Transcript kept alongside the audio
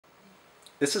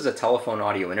This is a telephone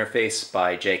audio interface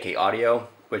by JK Audio,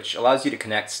 which allows you to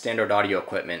connect standard audio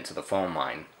equipment to the phone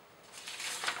line.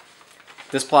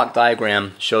 This block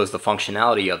diagram shows the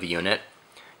functionality of the unit.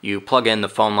 You plug in the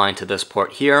phone line to this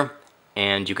port here,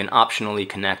 and you can optionally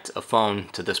connect a phone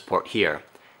to this port here.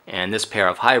 And this pair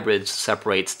of hybrids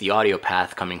separates the audio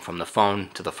path coming from the phone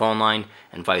to the phone line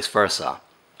and vice versa.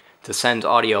 To send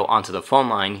audio onto the phone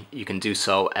line, you can do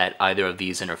so at either of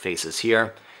these interfaces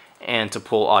here. And to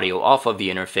pull audio off of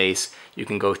the interface, you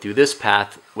can go through this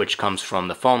path, which comes from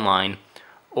the phone line,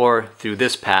 or through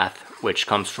this path, which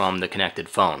comes from the connected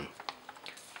phone.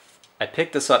 I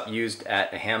picked this up used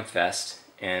at a Hamfest,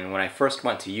 and when I first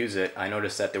went to use it, I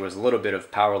noticed that there was a little bit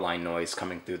of power line noise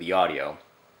coming through the audio.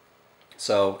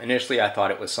 So initially I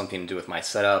thought it was something to do with my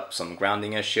setup, some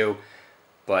grounding issue,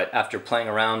 but after playing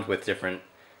around with different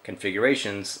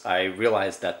configurations, I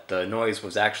realized that the noise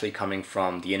was actually coming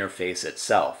from the interface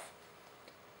itself.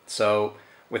 So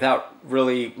without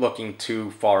really looking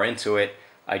too far into it,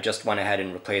 I just went ahead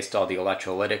and replaced all the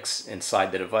electrolytics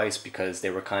inside the device because they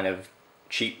were kind of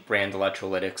cheap brand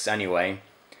electrolytics anyway,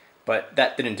 but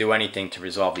that didn't do anything to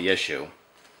resolve the issue.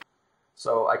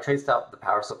 So I traced out the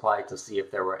power supply to see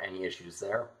if there were any issues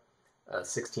there. A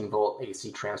 16-volt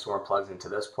AC transformer plugs into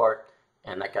this port,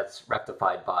 and that gets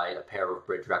rectified by a pair of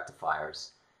bridge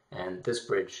rectifiers. And this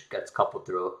bridge gets coupled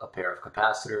through a pair of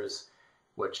capacitors,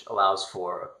 which allows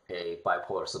for a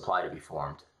bipolar supply to be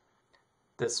formed.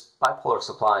 This bipolar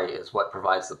supply is what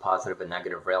provides the positive and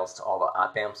negative rails to all the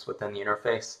op amps within the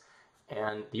interface,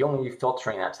 and the only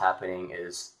filtering that's happening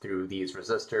is through these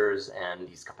resistors and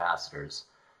these capacitors.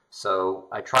 So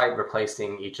I tried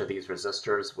replacing each of these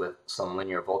resistors with some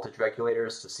linear voltage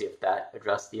regulators to see if that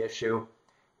addressed the issue,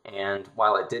 and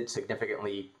while it did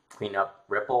significantly clean up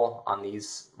ripple on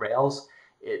these rails,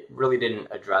 it really didn't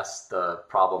address the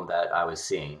problem that I was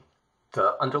seeing.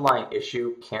 The underlying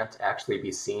issue can't actually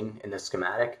be seen in this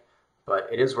schematic, but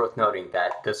it is worth noting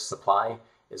that this supply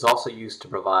is also used to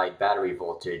provide battery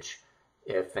voltage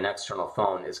if an external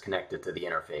phone is connected to the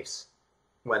interface.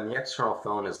 When the external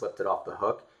phone is lifted off the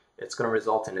hook, it's going to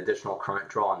result in additional current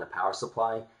draw on the power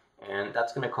supply, and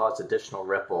that's going to cause additional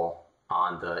ripple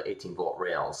on the 18-volt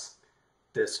rails.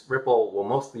 This ripple will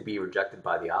mostly be rejected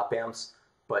by the op amps,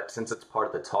 but since it's part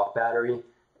of the talk battery,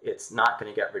 it's not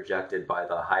going to get rejected by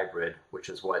the hybrid, which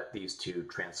is what these two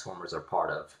transformers are part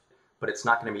of. But it's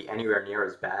not going to be anywhere near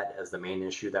as bad as the main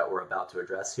issue that we're about to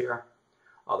address here,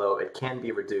 although it can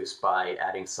be reduced by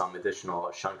adding some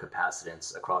additional shunt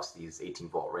capacitance across these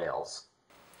 18-volt rails.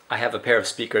 I have a pair of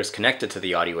speakers connected to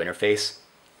the audio interface,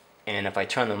 and if I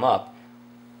turn them up,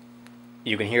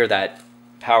 you can hear that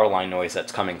power line noise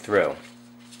that's coming through.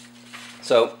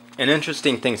 So an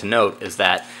interesting thing to note is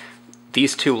that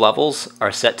these two levels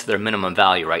are set to their minimum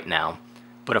value right now,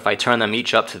 but if I turn them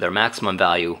each up to their maximum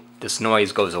value, this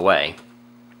noise goes away.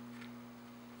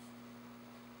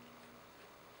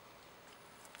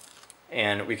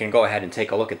 And we can go ahead and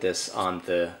take a look at this on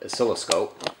the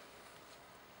oscilloscope.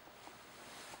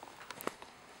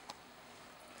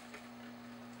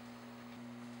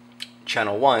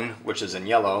 Channel 1, which is in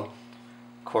yellow,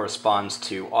 corresponds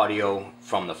to audio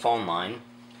from the phone line.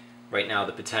 Right now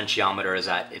the potentiometer is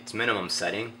at its minimum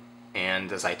setting, and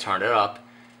as I turn it up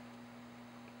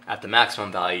at the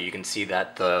maximum value, you can see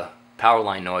that the power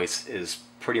line noise is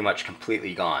pretty much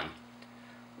completely gone.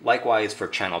 Likewise for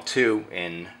channel 2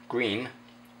 in green,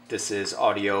 this is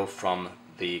audio from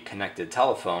the connected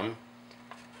telephone.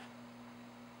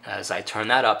 As I turn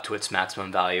that up to its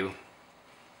maximum value,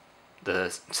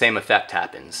 the same effect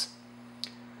happens.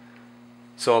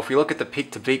 So if we look at the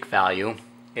peak-to-peak value,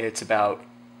 it's about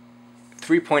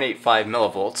 3.85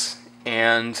 millivolts,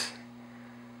 and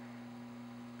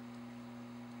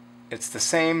it's the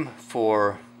same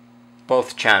for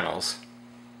both channels.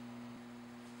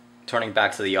 Turning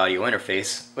back to the audio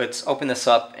interface, let's open this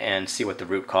up and see what the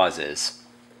root cause is.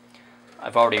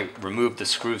 I've already removed the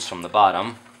screws from the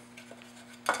bottom.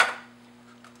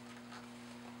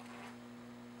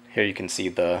 Here you can see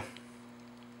the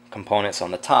components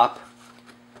on the top,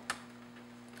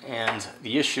 and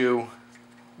the issue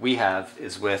we have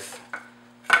is with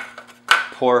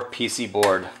poor PC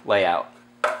board layout.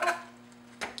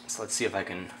 So let's see if I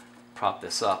can prop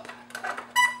this up.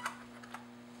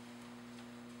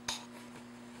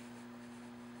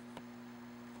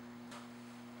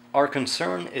 Our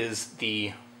concern is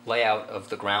the layout of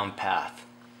the ground path,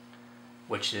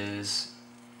 which is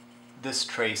this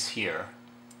trace here.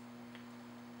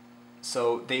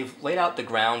 So they've laid out the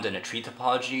ground in a tree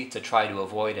topology to try to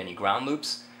avoid any ground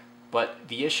loops, but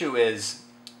the issue is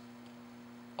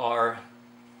our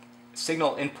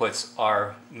signal inputs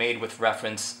are made with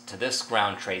reference to this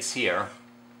ground trace here,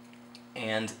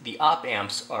 and the op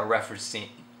amps are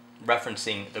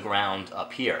referencing the ground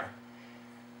up here.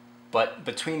 But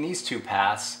between these two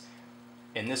paths,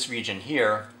 in this region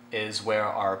here, is where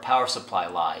our power supply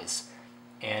lies.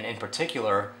 And in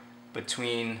particular,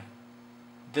 between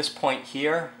this point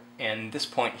here and this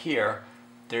point here,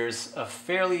 there's a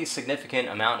fairly significant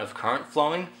amount of current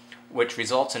flowing, which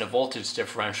results in a voltage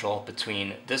differential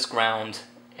between this ground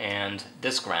and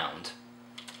this ground.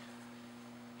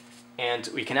 And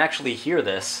we can actually hear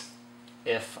this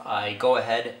if I go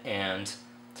ahead and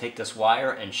take this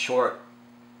wire and short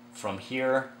from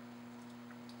here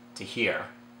to here.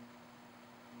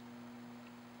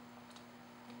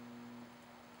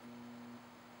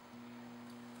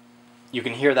 You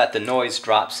can hear that the noise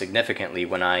drops significantly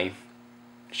when I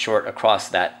short across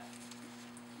that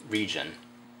region.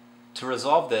 To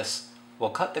resolve this, we'll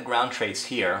cut the ground trace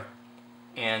here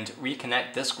and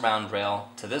reconnect this ground rail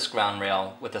to this ground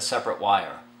rail with a separate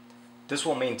wire. This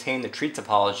will maintain the tree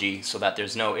topology so that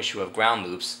there's no issue of ground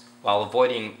loops while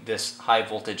avoiding this high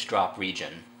voltage drop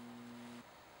region.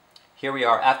 Here we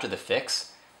are after the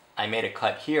fix. I made a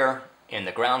cut here in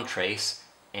the ground trace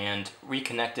and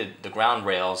reconnected the ground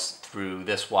rails through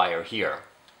this wire here.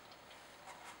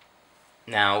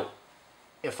 Now,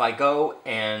 if I go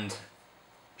and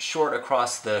short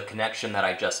across the connection that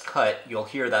I just cut, you'll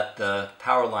hear that the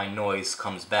power line noise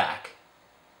comes back.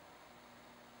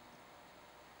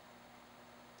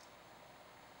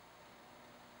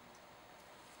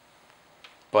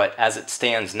 But as it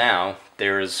stands now,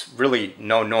 there's really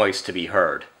no noise to be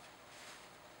heard.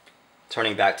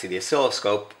 Turning back to the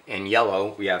oscilloscope, in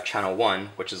yellow we have channel 1,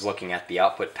 which is looking at the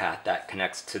output path that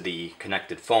connects to the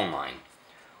connected phone line.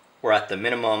 We're at the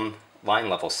minimum line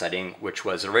level setting, which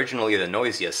was originally the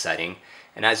noisiest setting,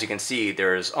 and as you can see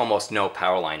there's almost no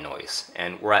power line noise,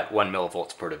 and we're at 1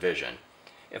 millivolts per division.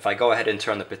 If I go ahead and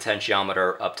turn the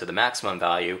potentiometer up to the maximum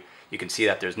value, you can see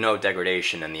that there's no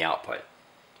degradation in the output.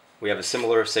 We have a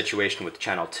similar situation with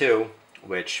channel 2,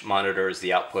 which monitors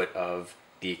the output of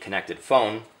the connected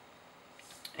phone,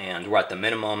 and we're at the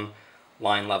minimum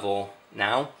line level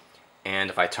now, and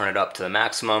if I turn it up to the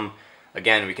maximum,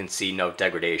 again we can see no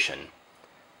degradation.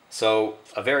 So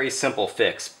a very simple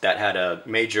fix that had a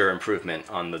major improvement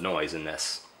on the noise in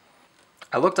this.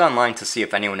 I looked online to see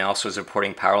if anyone else was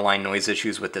reporting power line noise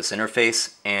issues with this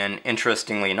interface, and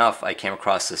interestingly enough I came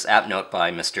across this app note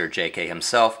by Mr. JK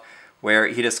himself where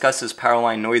he discusses power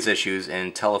line noise issues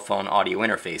in telephone audio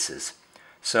interfaces.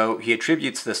 So he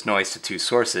attributes this noise to two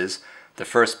sources, the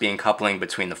first being coupling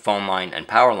between the phone line and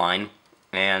power line,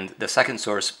 and the second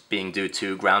source being due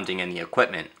to grounding in the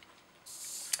equipment.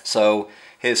 So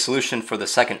his solution for the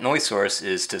second noise source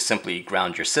is to simply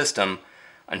ground your system.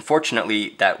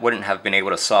 Unfortunately, that wouldn't have been able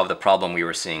to solve the problem we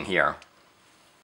were seeing here.